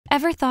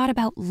Ever thought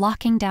about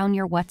locking down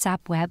your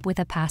WhatsApp web with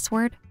a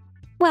password?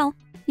 Well,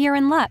 you're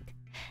in luck.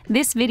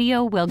 This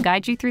video will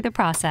guide you through the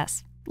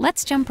process.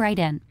 Let's jump right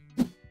in.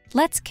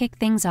 Let's kick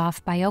things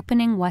off by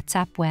opening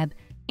WhatsApp web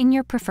in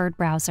your preferred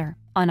browser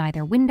on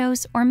either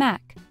Windows or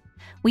Mac.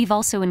 We've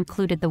also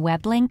included the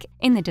web link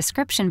in the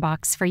description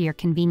box for your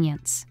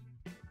convenience.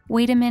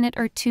 Wait a minute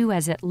or two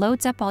as it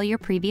loads up all your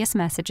previous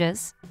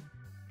messages.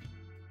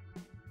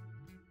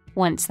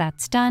 Once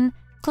that's done,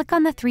 click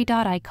on the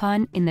three-dot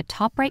icon in the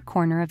top right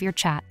corner of your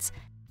chats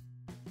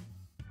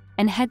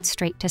and head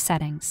straight to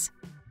Settings.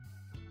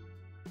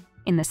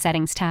 In the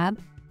Settings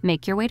tab,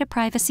 make your way to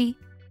Privacy.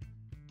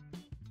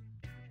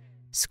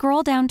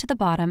 Scroll down to the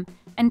bottom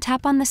and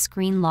tap on the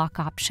Screen Lock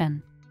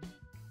option.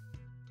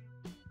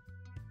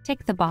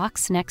 Tick the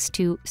box next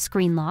to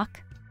Screen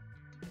Lock.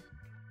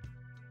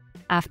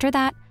 After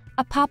that,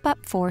 a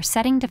pop-up for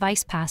Setting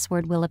Device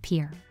Password will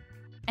appear.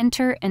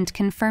 Enter and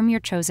confirm your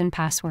chosen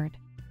password.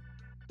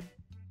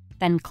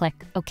 Then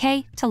click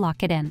OK to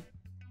lock it in.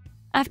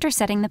 After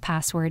setting the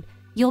password,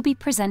 you'll be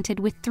presented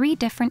with 3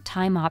 different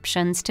time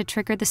options to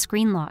trigger the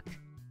screen lock.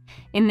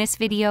 In this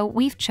video,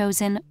 we've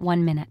chosen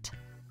 1 minute.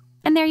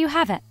 And there you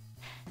have it.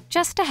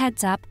 Just a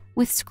heads up,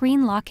 with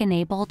screen lock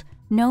enabled,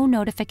 no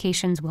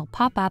notifications will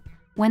pop up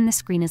when the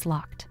screen is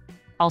locked.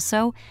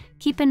 Also,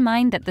 keep in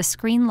mind that the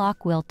screen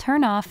lock will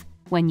turn off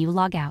when you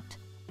log out.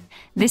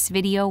 This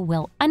video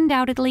will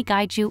undoubtedly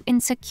guide you in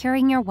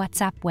securing your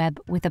WhatsApp web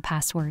with a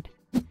password.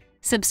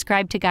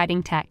 Subscribe to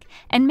Guiding Tech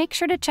and make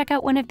sure to check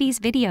out one of these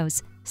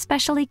videos,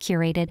 specially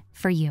curated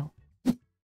for you.